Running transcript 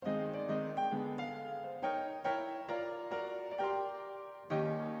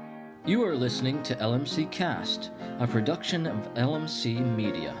You are listening to LMC Cast, a production of LMC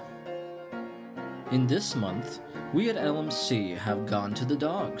Media. In this month, we at LMC have gone to the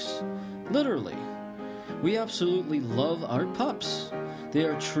dogs. Literally. We absolutely love our pups. They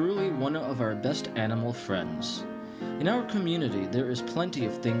are truly one of our best animal friends. In our community, there is plenty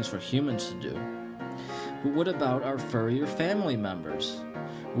of things for humans to do. But what about our furrier family members?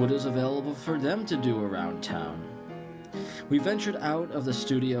 What is available for them to do around town? We ventured out of the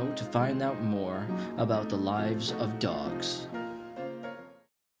studio to find out more about the lives of dogs.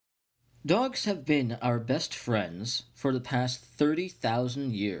 Dogs have been our best friends for the past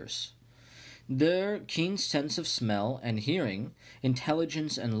 30,000 years. Their keen sense of smell and hearing,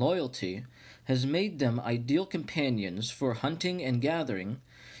 intelligence and loyalty has made them ideal companions for hunting and gathering,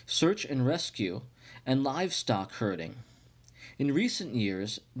 search and rescue, and livestock herding. In recent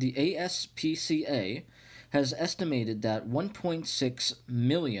years, the ASPCA has estimated that 1.6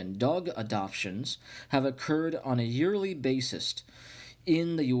 million dog adoptions have occurred on a yearly basis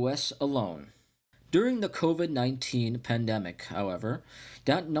in the U.S. alone. During the COVID-19 pandemic, however,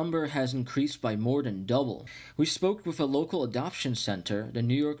 that number has increased by more than double. We spoke with a local adoption center, the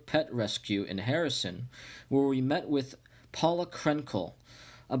New York Pet Rescue in Harrison, where we met with Paula Krenkel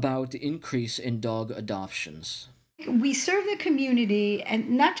about the increase in dog adoptions. We serve the community, and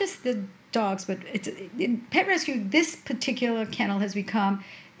not just the dogs, but in Pet Rescue, this particular kennel has become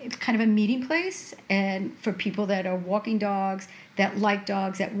kind of a meeting place, and for people that are walking dogs, that like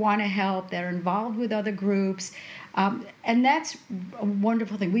dogs, that want to help, that are involved with other groups. And that's a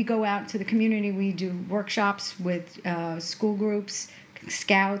wonderful thing. We go out to the community, we do workshops with school groups,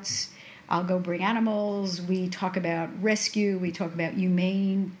 scouts. I'll go bring animals. We talk about rescue. We talk about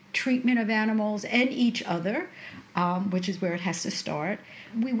humane treatment of animals and each other, which is where it has to start.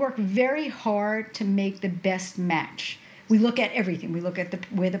 We work very hard to make the best match. We look at everything. We look at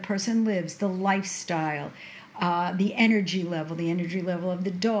where the person lives, the lifestyle, the energy level of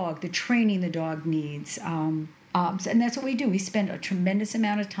the dog, the training the dog needs. And that's what we do. We spend a tremendous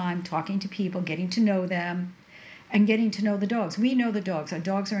amount of time talking to people, getting to know them, and getting to know the dogs. We know the dogs. Our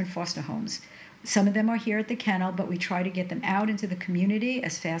dogs are in foster homes. Some of them are here at the kennel, but we try to get them out into the community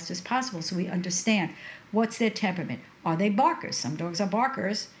as fast as possible so we understand what's their temperament. Are they barkers? Some dogs are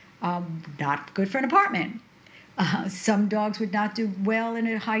barkers, not good for an apartment. Some dogs would not do well in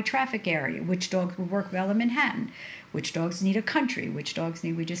a high traffic area. Which dogs would work well in Manhattan? Which dogs need a country? Which dogs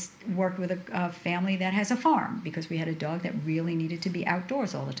need... We just worked with a family that has a farm because we had a dog that really needed to be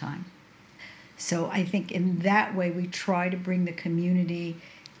outdoors all the time. So I think in that way we try to bring the community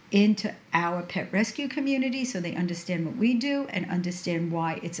into our pet rescue community so they understand what we do and understand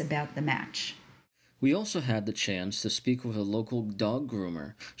why it's about the match. We also had the chance to speak with a local dog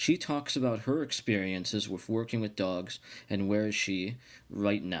groomer. She talks about her experiences with working with dogs and where is she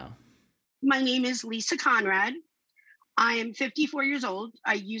right now. My name is Lisa Conrad. I am 54 years old.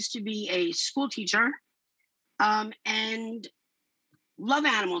 I used to be a school teacher and love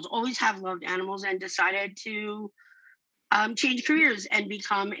animals, always have loved animals, and decided to change careers and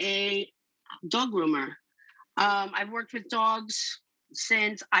become a dog groomer. I've worked with dogs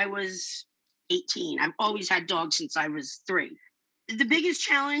since I was 18. I've always had dogs since I was 3. The biggest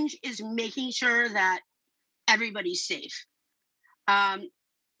challenge is making sure that everybody's safe.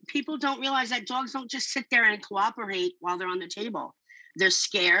 People don't realize that dogs don't just sit there and cooperate while they're on the table. They're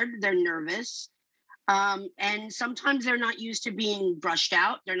scared, they're nervous, and sometimes they're not used to being brushed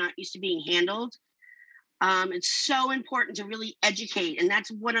out. They're not used to being handled. It's so important to really educate. And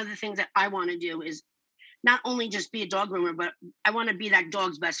that's one of the things that I want to do is not only just be a dog groomer, but I want to be that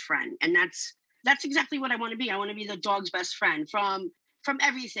dog's best friend. And that's exactly what I want to be. I want to be the dog's best friend from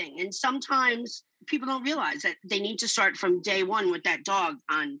everything. And sometimes people don't realize that they need to start from day one with that dog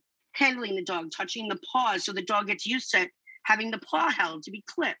on handling the dog, touching the paws so the dog gets used to having the paw held to be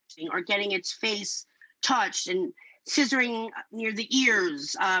clipped or getting its face touched and scissoring near the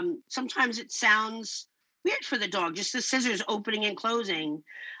ears. Sometimes it sounds weird for the dog, just the scissors opening and closing.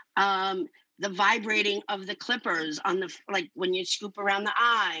 The vibrating of the clippers on like when you scoop around the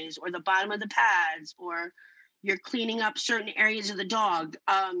eyes or the bottom of the pads, or you're cleaning up certain areas of the dog.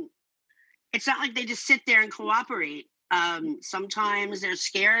 It's not like they just sit there and cooperate. Sometimes they're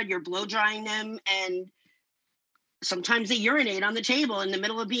scared, you're blow drying them, and sometimes they urinate on the table in the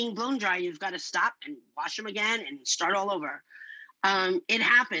middle of being blown dry. You've got to stop and wash them again and start all over. It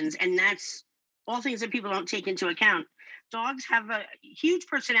happens, and that's all things that people don't take into account. Dogs have a huge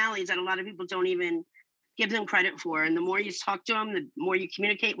personalities that a lot of people don't even give them credit for. And the more you talk to them, the more you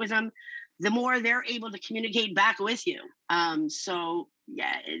communicate with them, the more they're able to communicate back with you. So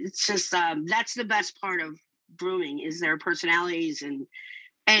yeah, it's just, that's the best part of grooming is their personalities and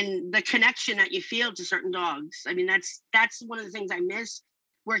and the connection that you feel to certain dogs. I mean, that's one of the things I miss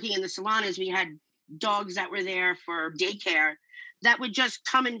working in the salon is we had dogs that were there for daycare that would just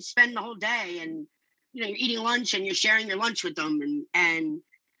come and spend the whole day, and you're eating lunch and you're sharing your lunch with them, and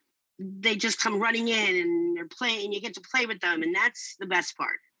they just come running in and they're playing, you get to play with them, and that's the best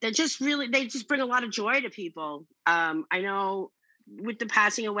part. They just bring a lot of joy to people. I know with the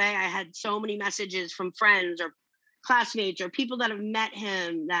passing away, I had so many messages from friends or classmates or people that have met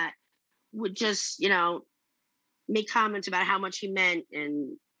him that would just, make comments about how much he meant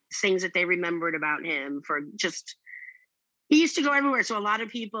and things that they remembered about him. He used to go everywhere. So a lot of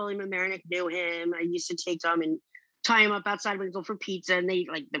people in Mamaroneck knew him. I used to take them and tie him up outside when we go for pizza, and they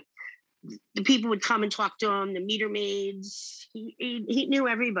the people would come and talk to him, the meter maids. He knew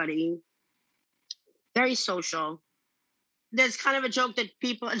everybody. Very social. There's kind of a joke that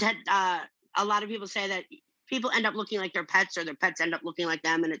a lot of people say that people end up looking like their pets, or their pets end up looking like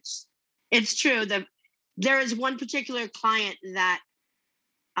them, and it's true. There is one particular client that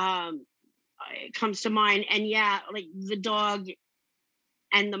comes to mind, and like the dog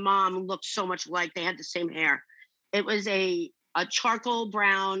and the mom looked so much alike. They had the same hair. It was a charcoal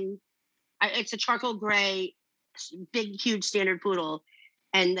brown. It's a charcoal gray, big, huge standard poodle,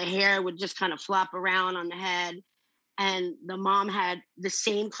 and the hair would just kind of flop around on the head. And the mom had the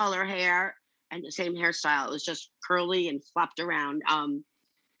same color hair and the same hairstyle. It was just curly and flopped around.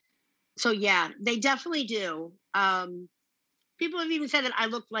 So yeah, they definitely do. People have even said that I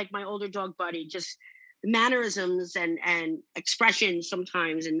look like my older dog Buddy, just mannerisms and expressions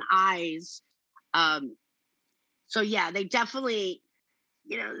sometimes, and eyes. So yeah, they definitely,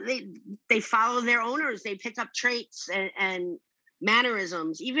 they follow their owners. They pick up traits and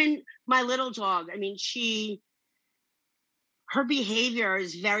mannerisms. Even my little dog, I mean, her behavior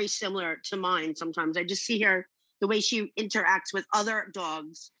is very similar to mine sometimes. I just see her, the way she interacts with other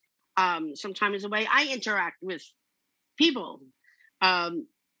dogs, sometimes the way I interact with people.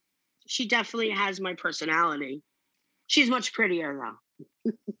 She definitely has my personality. She's much prettier,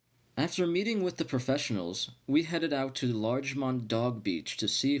 though. After meeting with the professionals, we headed out to Larchmont Dog Beach to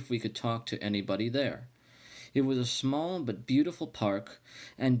see if we could talk to anybody there. It was a small but beautiful park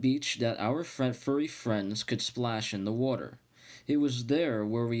and beach that our furry friends could splash in the water. It was there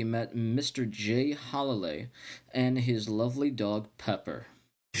where we met Mr. Jay Holloway and his lovely dog Pepper.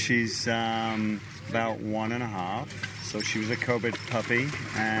 She's about 1.5, so she was a COVID puppy,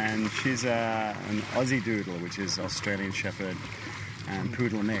 and she's an Aussie Doodle, which is Australian Shepherd and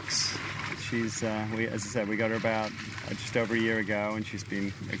Poodle mix. She's, as I said, we got her about just over a year ago, and she's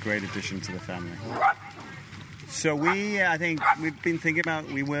been a great addition to the family. So we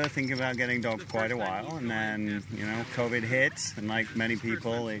were thinking about getting dogs for quite a while, and then, COVID hit, and like many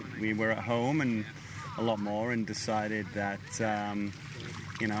people, we were at home and a lot more, and decided that,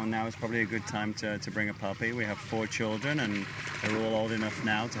 now is probably a good time to bring a puppy. We have 4 children, and they're all old enough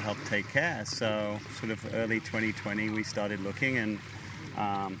now to help take care. So sort of early 2020, we started looking, and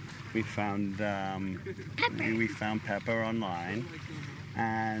we found Pepper online,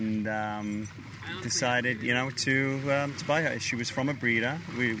 and decided, to buy her. She was from a breeder.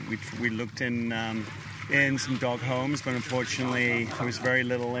 We looked in some dog homes, but unfortunately there was very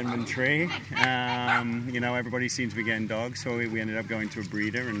little inventory. Everybody seemed to be getting dogs, so we ended up going to a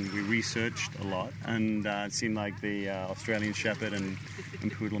breeder, and we researched a lot, and it seemed like the Australian Shepherd and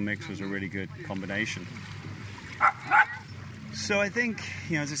Poodle mix was a really good combination. So I think,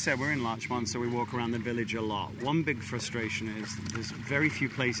 as I said, we're in Larchmont, so we walk around the village a lot. One big frustration is there's very few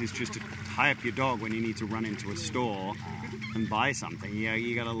places just to tie up your dog when you need to run into a store and buy something.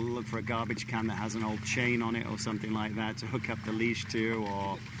 You got to look for a garbage can that has an old chain on it or something like that to hook up the leash to,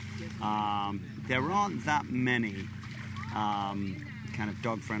 or there aren't that many kind of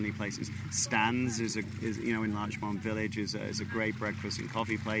dog-friendly places. Stan's is in Larchmont Village is a great breakfast and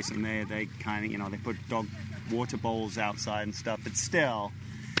coffee place, and they kind of they put dog water bowls outside and stuff, but still,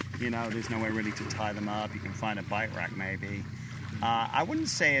 there's nowhere really to tie them up. You can find a bike rack maybe. I wouldn't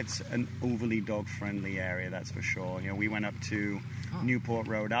say it's an overly dog-friendly area, that's for sure. We went up to Newport,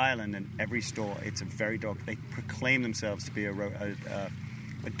 Rhode Island, and every store, it's a very they proclaim themselves to be a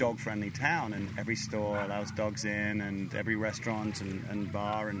dog-friendly town, and every store allows dogs in, and every restaurant and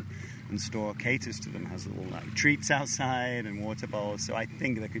bar and store caters to them, has little treats outside and water bowls. So I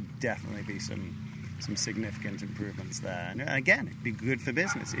think there could definitely be some significant improvements there. And again, it'd be good for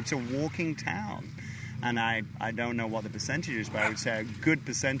business. It's a walking town. And I don't know what the percentage is, but I would say a good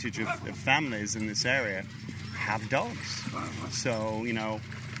percentage of families in this area have dogs. So,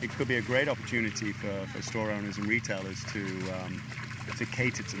 it could be a great opportunity for store owners and retailers to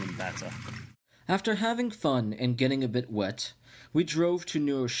cater to them better. After having fun and getting a bit wet, we drove to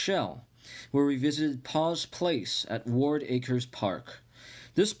New Rochelle, where we visited Paws Place at Ward Acres Park.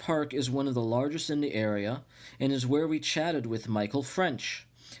 This park is one of the largest in the area and is where we chatted with Michael French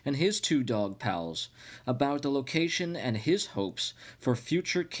and his two dog pals about the location and his hopes for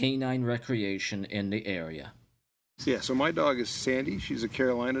future canine recreation in the area. Yeah, so my dog is Sandy. She's a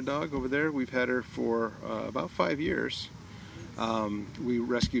Carolina dog over there. We've had her for about 5 years. We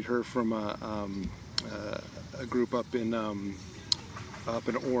rescued her from a group up in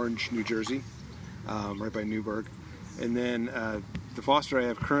Orange, New Jersey, right by Newburgh. And then the foster I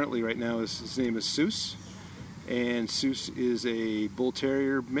have currently right now his name is Seuss. And Seuss is a Bull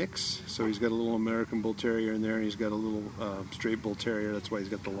Terrier mix, so he's got a little American Bull Terrier in there, and he's got a little straight Bull Terrier. That's why he's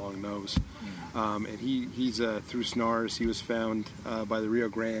got the long nose. And he's through SNARS. He was found by the Rio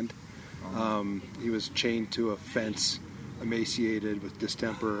Grande. He was chained to a fence, emaciated with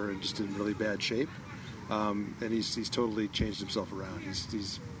distemper and just in really bad shape. And he's totally changed himself around.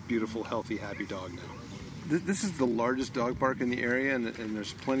 He's a beautiful, healthy, happy dog now. This is the largest dog park in the area, and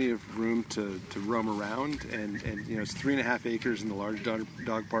there's plenty of room to roam around. And it's 3.5 acres in the large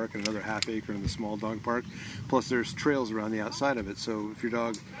dog park and another 1/2 acre in the small dog park. Plus, there's trails around the outside of it. So if your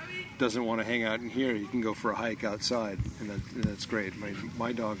dog doesn't want to hang out in here, you can go for a hike outside, and that's great.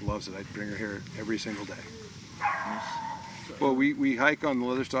 My dog loves it. I bring her here every single day. Well, we hike on the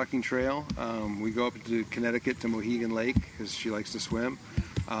Leatherstocking Trail. We go up to Connecticut to Mohegan Lake because she likes to swim.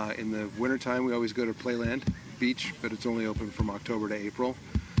 In the wintertime, we always go to Playland Beach, but it's only open from October to April.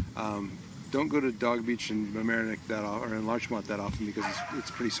 Don't go to Dog Beach in Mamaroneck or in Larchmont that often because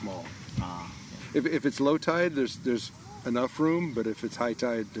it's pretty small. If it's low tide, there's enough room, but if it's high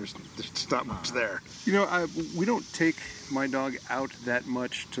tide, there's not much there. We don't take my dog out that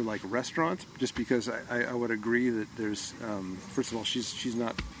much to like restaurants, just because I would agree that there's first of all she's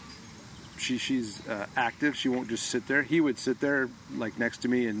not. She's active. She won't just sit there. He would sit there like next to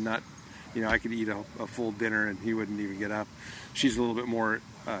me and not, I could eat a full dinner and he wouldn't even get up. She's a little bit more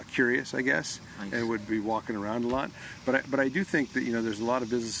curious, I guess, and would be walking around a lot. But I do think that there's a lot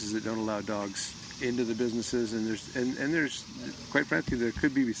of businesses that don't allow dogs into the businesses, and there's quite frankly there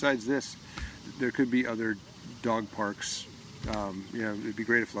could be, besides this, there could be other dog parks. It'd be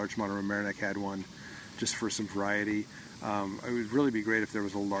great if Larchmont or Mamaroneck had one, just for some variety. It would really be great if there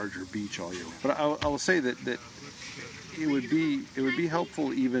was a larger beach all year. But I will say that it would be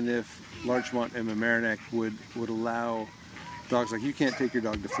helpful even if Larchmont and Mamaroneck would allow dogs. Like, you can't take your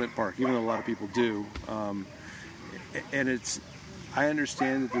dog to Flint Park, even though a lot of people do. And I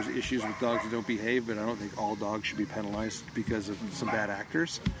understand that there's issues with dogs that don't behave, but I don't think all dogs should be penalized because of some bad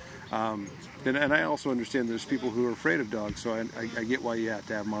actors. And I also understand there's people who are afraid of dogs, so I get why you have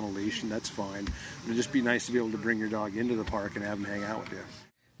to have them on a leash, and that's fine. It'd just be nice to be able to bring your dog into the park and have them hang out with you.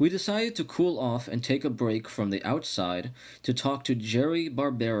 We decided to cool off and take a break from the outside to talk to Jerry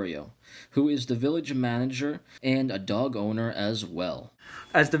Barbario, who is the village manager and a dog owner as well.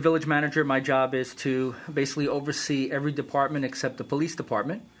 As the village manager, my job is to basically oversee every department except the police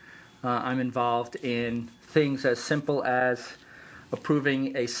department. I'm involved in things as simple as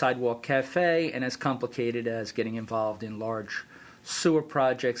approving a sidewalk cafe and as complicated as getting involved in large sewer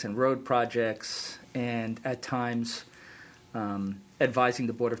projects and road projects, and at times advising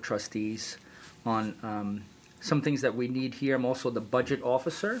the Board of Trustees on some things that we need here. I'm also the budget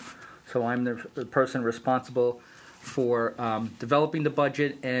officer, so I'm the person responsible for developing the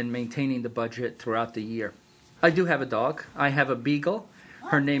budget and maintaining the budget throughout the year. I do have a dog. I have a beagle.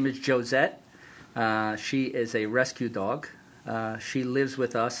 Her name is Josette. She is a rescue dog. She lives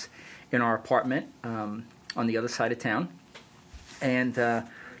with us in our apartment on the other side of town, and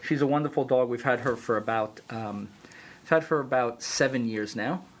she's a wonderful dog. We've had her for about 7 years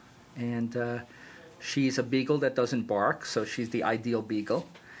now, and she's a beagle that doesn't bark, so she's the ideal beagle,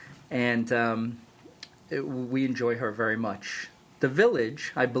 and we enjoy her very much. The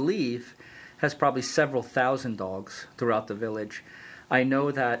village, I believe, has probably several thousand dogs throughout the village. I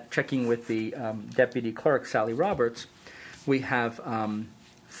know that, checking with the deputy clerk, Sally Roberts, we have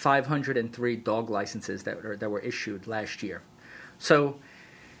 503 dog licenses that were issued last year. So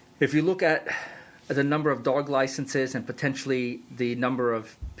if you look at the number of dog licenses and potentially the number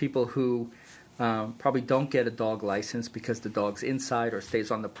of people who probably don't get a dog license because the dog's inside or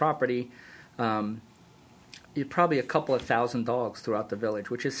stays on the property, you're probably a couple of thousand dogs throughout the village,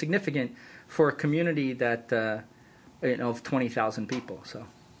 which is significant for a community that of 20,000 people. So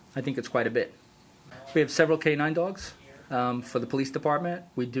I think it's quite a bit. We have several canine dogs. For the police department,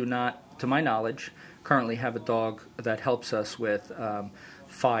 we do not, to my knowledge, currently have a dog that helps us with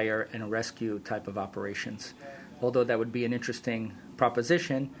fire and rescue type of operations. Although that would be an interesting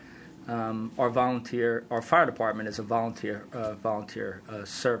proposition, our fire department is a volunteer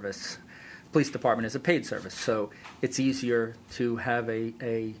service. Police department is a paid service, so it's easier to have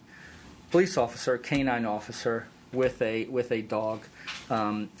a police officer, canine officer, with a dog,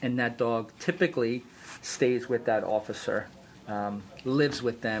 and that dog typically stays with that officer, lives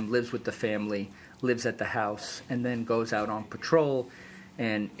with them, lives with the family, lives at the house, and then goes out on patrol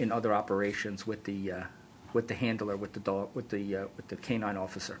and in other operations with the handler, with the dog, with the canine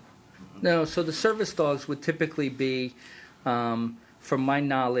officer. No, so the service dogs would typically be, from my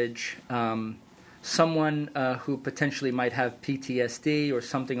knowledge, someone who potentially might have PTSD or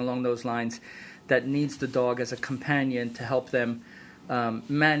something along those lines that needs the dog as a companion to help them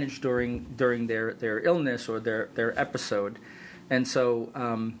manage during their illness or their episode. And so,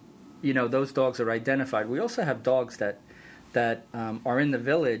 those dogs are identified. We also have dogs that are in the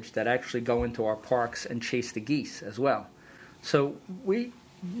village that actually go into our parks and chase the geese as well. So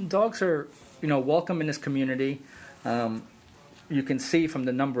dogs are, welcome in this community. You can see from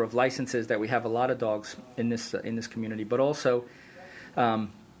the number of licenses that we have a lot of dogs in this community, but also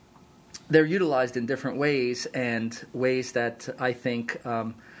they're utilized in different ways, and ways that I think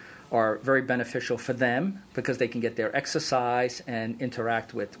are very beneficial for them because they can get their exercise and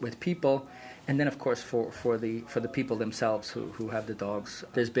interact with people. And then, of course, for the people themselves who have the dogs,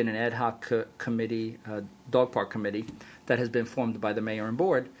 there's been an ad hoc committee, dog park committee, that has been formed by the mayor and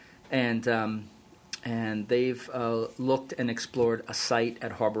board, and they've looked and explored a site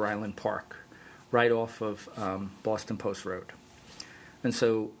at Harbor Island Park, right off of Boston Post Road, and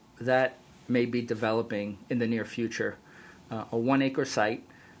so that may be developing in the near future. A 1-acre site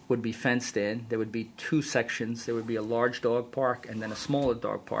would be fenced in. There would be 2 sections. There would be a large dog park and then a smaller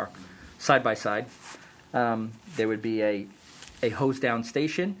dog park, side by side. There would be a hose down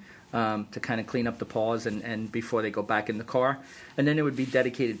station to kind of clean up the paws and before they go back in the car. And then there would be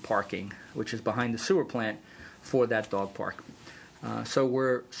dedicated parking, which is behind the sewer plant, for that dog park. So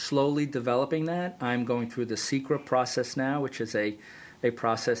we're slowly developing that. I'm going through the SECRA process now, which is a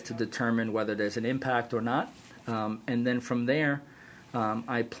process to determine whether there's an impact or not. And then from there,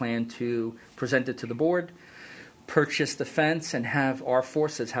 I plan to present it to the board, purchase the fence, and have our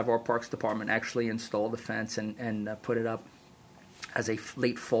Parks Department actually install the fence and put it up as a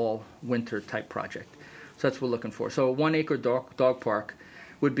late fall, winter type project. So that's what we're looking for. So a 1-acre dog park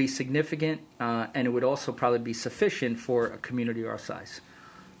would be significant, and it would also probably be sufficient for a community our size.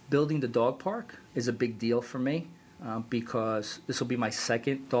 Building the dog park is a big deal for me because this will be my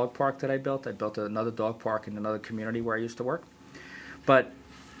second dog park that I built. I built another dog park in another community where I used to work. But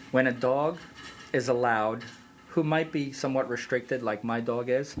when a dog is allowed, who might be somewhat restricted like my dog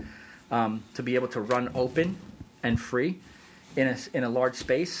is, to be able to run open and free in a large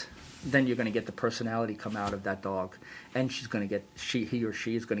space, then you're going to get the personality come out of that dog, and he or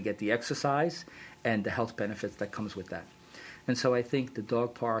she is going to get the exercise and the health benefits that comes with that. And so I think the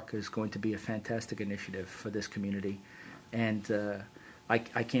dog park is going to be a fantastic initiative for this community, and I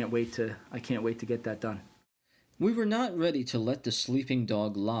can't wait to get that done. We were not ready to let the sleeping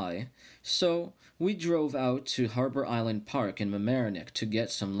dog lie, so we drove out to Harbor Island Park in Mamaroneck to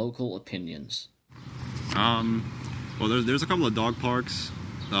get some local opinions. Well, there's a couple of dog parks.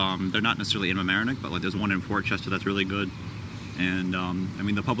 They're not necessarily in Mamaroneck, but there's one in Fort Chester that's really good. And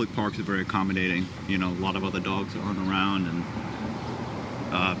the public parks are very accommodating. A lot of other dogs that run around,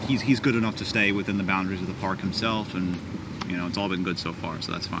 and he's good enough to stay within the boundaries of the park himself. And it's all been good so far,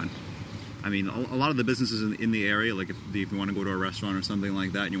 so that's fine. A lot of the businesses in the area, like if you want to go to a restaurant or something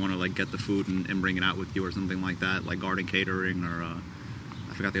like that, and you want to get the food and bring it out with you or something like that, like Garden Catering or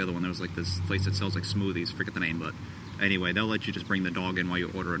I forgot the other one. There was this place that sells smoothies. Forget the name, but anyway, they'll let you just bring the dog in while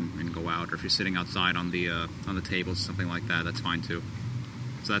you order and go out. Or if you're sitting outside on the tables, something like that, that's fine too.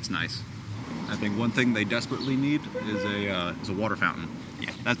 So that's nice. I think one thing they desperately need is a water fountain.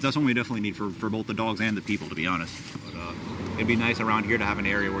 Yeah, that's one we definitely need for both the dogs and the people, to be honest. But it'd be nice around here to have an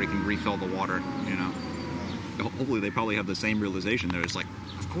area where you can refill the water. Hopefully they probably have the same realization. They're just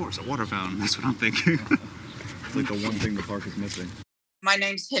of course, a water fountain. That's what I'm thinking. It's the one thing the park is missing. My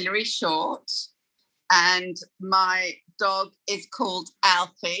name's Hilary Short, and my dog is called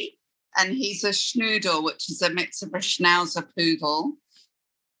Alfie, and he's a schnoodle, which is a mix of a Schnauzer poodle.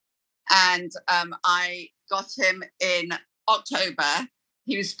 And I got him in October.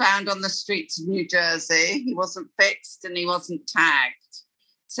 He was found on the streets of New Jersey. He wasn't fixed and he wasn't tagged.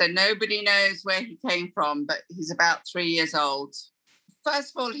 So nobody knows where he came from, but he's about 3 years old.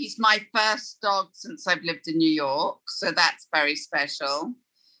 First of all, he's my first dog since I've lived in New York. So that's very special.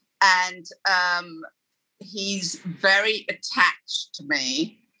 And he's very attached to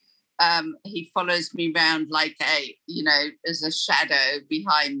me. He follows me around as a shadow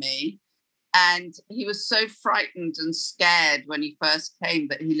behind me. And he was so frightened and scared when he first came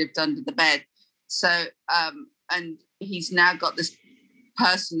that he lived under the bed. So, and he's now got this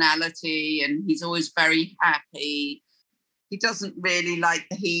personality and he's always very happy. He doesn't really like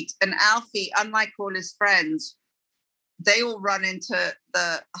the heat. And Alfie, unlike all his friends, they all run into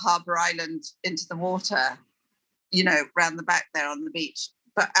the Harbour Island, into the water, you know, round the back there on the beach.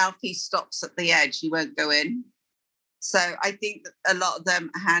 But Alfie stops at the edge. He won't go in. So I think that a lot of them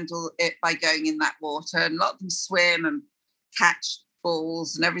handle it by going in that water, and a lot of them swim and catch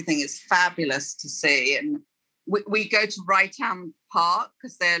balls, and everything is fabulous to see. And we go to Rytown Park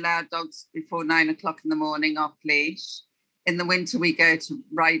because they allow dogs before 9 o'clock in the morning off leash. In the winter, we go to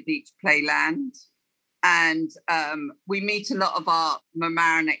Rye Beach Playland. And we meet a lot of our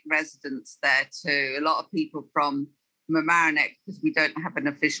Mamaroneck residents there too. A lot of people from Mamaroneck, because we don't have an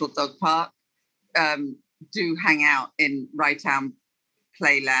official dog park, do hang out in Rytown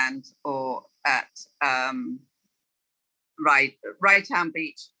Playland or at Rytown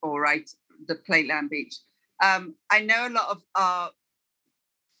Beach or the Playland Beach. I know a lot of our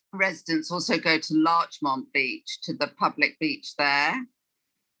residents also go to Larchmont Beach, to the public beach there,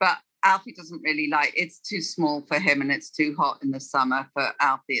 but Alfie doesn't really like, it's too small for him and it's too hot in the summer for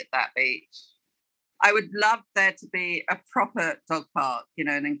Alfie at that beach. I would love there to be a proper dog park, you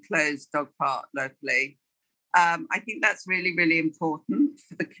know, an enclosed dog park locally. I think that's really, really important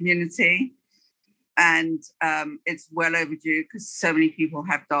for the community. And it's well overdue because so many people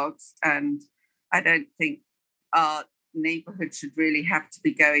have dogs. And I don't think our neighbourhood should really have to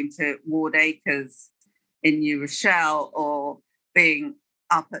be going to Ward Acres in New Rochelle or being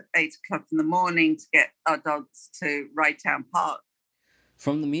up at 8 o'clock in the morning to get our dogs to Rytown Park.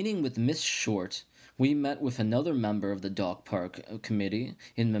 From the meeting with Miss Short, we met with another member of the dog park committee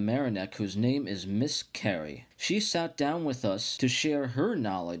in Mamaroneck whose name is Miss Carey. She sat down with us to share her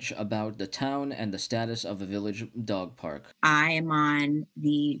knowledge about the town and the status of the village dog park. I am on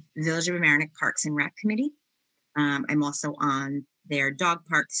the Village of Mamaroneck Parks and Rec Committee. I'm also on their dog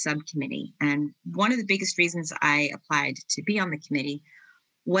park subcommittee. And one of the biggest reasons I applied to be on the committee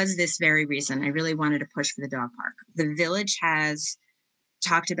was this very reason. I really wanted to push for the dog park. The village has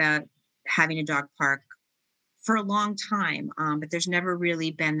talked about having a dog park for a long time, but there's never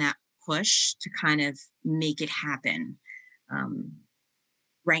really been that push to kind of make it happen.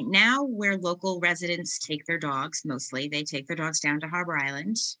 Right now, where local residents take their dogs, mostly, they take their dogs down to Harbour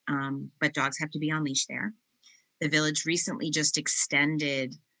Island, but dogs have to be on leash there. The village recently just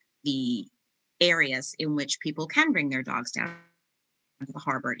extended the areas in which people can bring their dogs down to the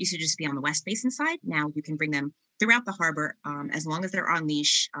harbor. It used to just be on the West Basin side. Now you can bring them throughout the harbor as long as they're on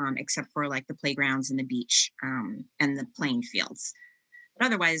leash, except for like the playgrounds and the beach and the playing fields. But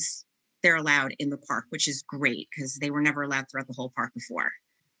otherwise, they're allowed in the park, which is great because they were never allowed throughout the whole park before.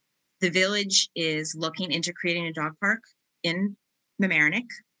 The village is looking into creating a dog park in Mamaroneck.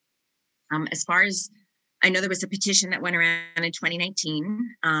 As far as I know, there was a petition that went around in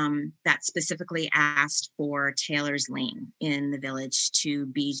 2019 that specifically asked for Taylor's Lane in the village to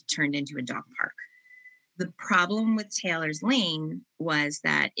be turned into a dog park. The problem with Taylor's Lane was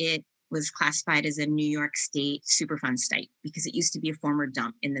that it was classified as a New York State Superfund site because it used to be a former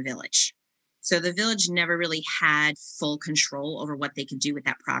dump in the village. So the village never really had full control over what they could do with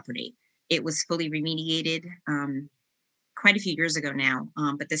that property. It was fully remediated quite a few years ago now,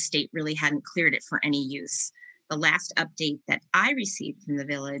 but the state really hadn't cleared it for any use. The last update that I received from the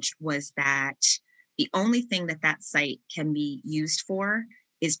village was that the only thing that that site can be used for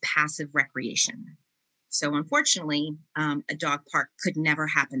is passive recreation. So unfortunately, a dog park could never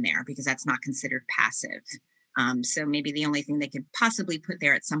happen there because that's not considered passive. So maybe the only thing they could possibly put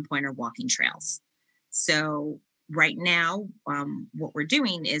there at some point are walking trails. So right now, what we're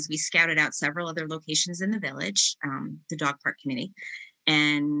doing is we scouted out several other locations in the village, the dog park committee,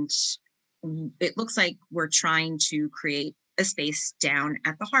 and it looks like we're trying to create a space down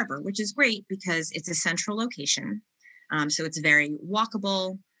at the harbor, which is great because it's a central location. So it's very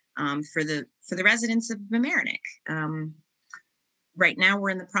walkable for the residents of Mamaroneck. Right now,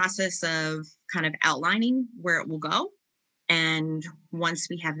 we're in the process of kind of outlining where it will go. And once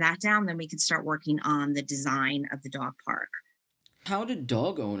we have that down, then we can start working on the design of the dog park. How did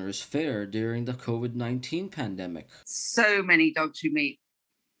dog owners fare during the COVID-19 pandemic? So many dogs you meet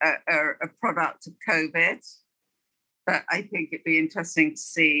are a product of COVID. But I think it'd be interesting to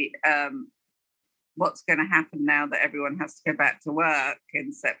see what's going to happen now that everyone has to go back to work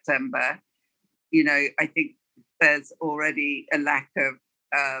in September. You know, I think there's already a lack of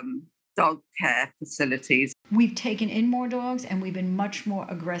dog care facilities. We've taken in more dogs and we've been much more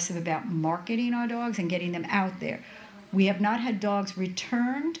aggressive about marketing our dogs and getting them out there. We have not had dogs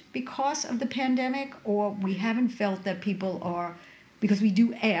returned because of the pandemic, or we haven't felt that people are, because we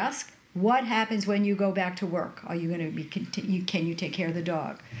do ask, what happens when you go back to work? Are you going to be, can you take care of the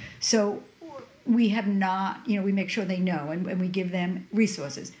dog? So we have not, we make sure they know, and we give them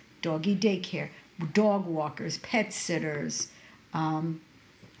resources, doggy daycare, dog walkers, pet sitters, and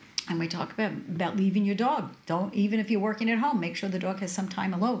we talk about leaving your dog. Don't, even if you're working at home, make sure the dog has some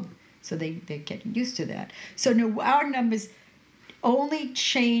time alone. So they get used to that. So no, our numbers only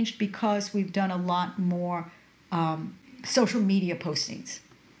changed because we've done a lot more social media postings.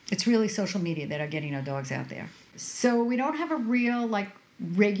 It's really social media that are getting our dogs out there. So we don't have a real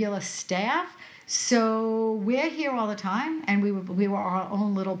regular staff. So we're here all the time, and we were our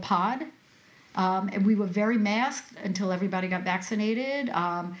own little pod. And we were very masked until everybody got vaccinated.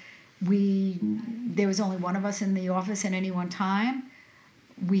 There was only one of us in the office at any one time.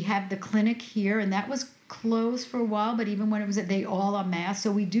 We have the clinic here, and that was closed for a while, but even when it was, they all are masked.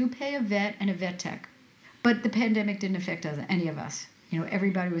 So we do pay a vet and a vet tech. But the pandemic didn't affect any of us.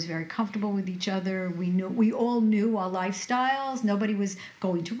 Everybody was very comfortable with each other. We all knew our lifestyles. Nobody was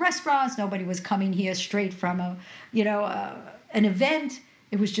going to restaurants. Nobody was coming here straight from an event.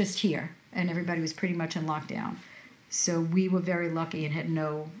 It was just here, and everybody was pretty much in lockdown. So we were very lucky and had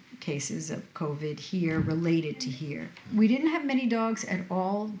no cases of COVID here related to here. We didn't have many dogs at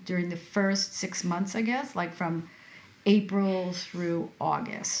all during the first 6 months, I guess, like from April through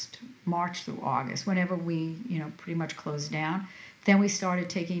August, March through August, whenever we, pretty much closed down. Then we started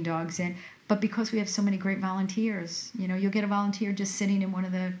taking dogs in. But because we have so many great volunteers, you'll get a volunteer just sitting in one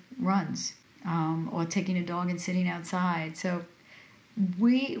of the runs, or taking a dog and sitting outside. So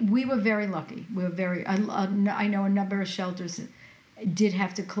we were very lucky. We were I know a number of shelters did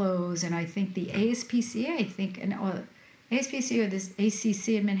have to close, and I think the ASPCA, or ASPCA or this ACC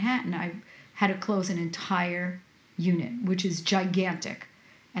in Manhattan, I had to close an entire unit, which is gigantic,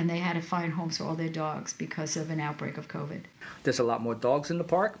 and they had to find homes for all their dogs because of an outbreak of COVID. There's a lot more dogs in the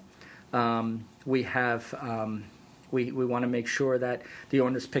park. We have we want to make sure that the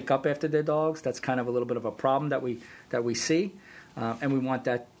owners pick up after their dogs. That's kind of a little bit of a problem that we see, and we want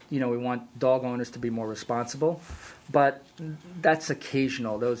that. We want dog owners to be more responsible, but that's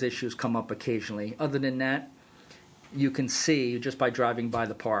occasional. Those issues come up occasionally. Other than that, you can see just by driving by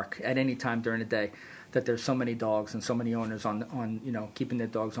the park at any time during the day that there's so many dogs and so many owners on keeping their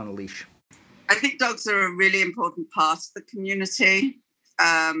dogs on a leash. I think dogs are a really important part of the community,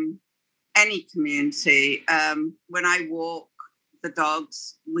 any community. When I walk the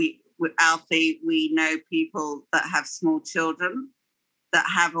dogs, with Alfie, we know people that have small children that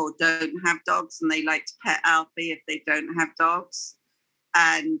have or don't have dogs, and they like to pet Alfie if they don't have dogs.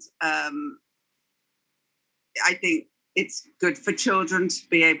 And I think it's good for children to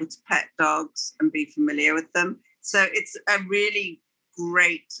be able to pet dogs and be familiar with them. So it's a really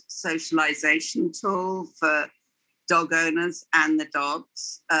great socialization tool for dog owners and the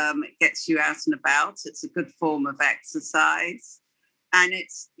dogs. It gets you out and about. It's a good form of exercise. And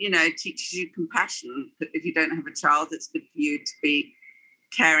it's, teaches you compassion. If you don't have a child, it's good for you to be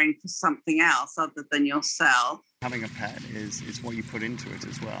caring for something else other than yourself. Having a pet is what you put into it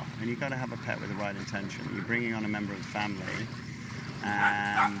as well. And you've got to have a pet with the right intention. You're bringing on a member of the family,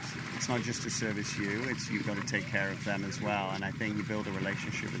 and it's not just to service you, you've got to take care of them as well. And I think you build a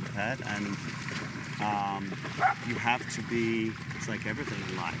relationship with the pet, and you have to be, it's like everything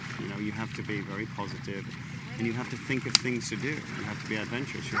in life, you have to be very positive, and you have to think of things to do. You have to be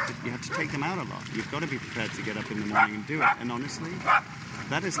adventurous. You have to take them out a lot. You've got to be prepared to get up in the morning and do it. And honestly,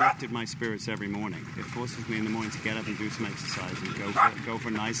 that has lifted my spirits every morning. It forces me in the morning to get up and do some exercise and go for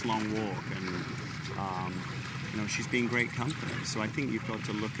a nice long walk. And she's been great company. So I think you've got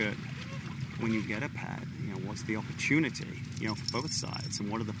to look at, when you get a pet, what's the opportunity, for both sides,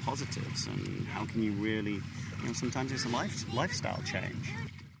 and what are the positives, and how can you really, sometimes it's a lifestyle change.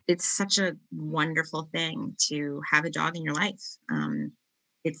 It's such a wonderful thing to have a dog in your life.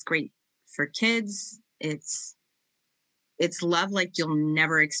 It's great for kids. It's love like you'll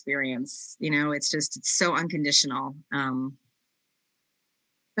never experience. It's so unconditional. So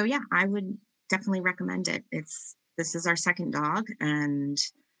yeah, I would definitely recommend it. This is our second dog, and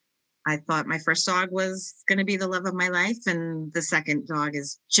I thought my first dog was going to be the love of my life, and the second dog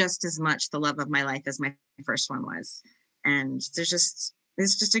is just as much the love of my life as my first one was. And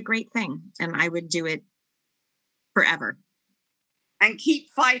it's just a great thing, and I would do it forever. And keep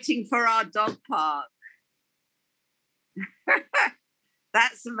fighting for our dog park.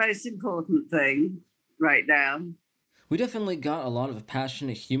 That's the most important thing right now. We definitely got a lot of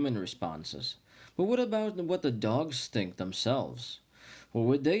passionate human responses. But what about what the dogs think themselves? What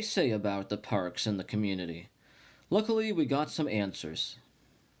would they say about the parks and the community? Luckily, we got some answers.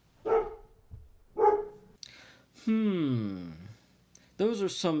 Those are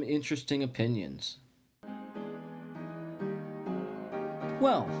some interesting opinions.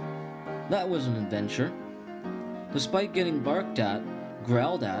 Well, that was an adventure. Despite getting barked at,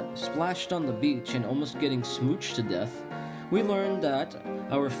 growled at, splashed on the beach, and almost getting smooched to death, we learned that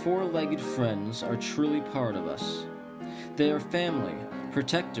our four-legged friends are truly part of us. They are family,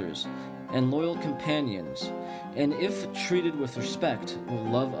 protectors, and loyal companions, and if treated with respect, will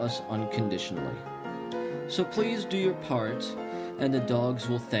love us unconditionally. So please do your part, and the dogs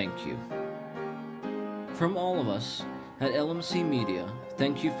will thank you. From all of us at LMC Media,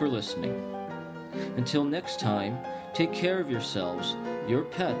 thank you for listening. Until next time, take care of yourselves, your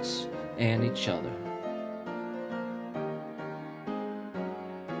pets, and each other.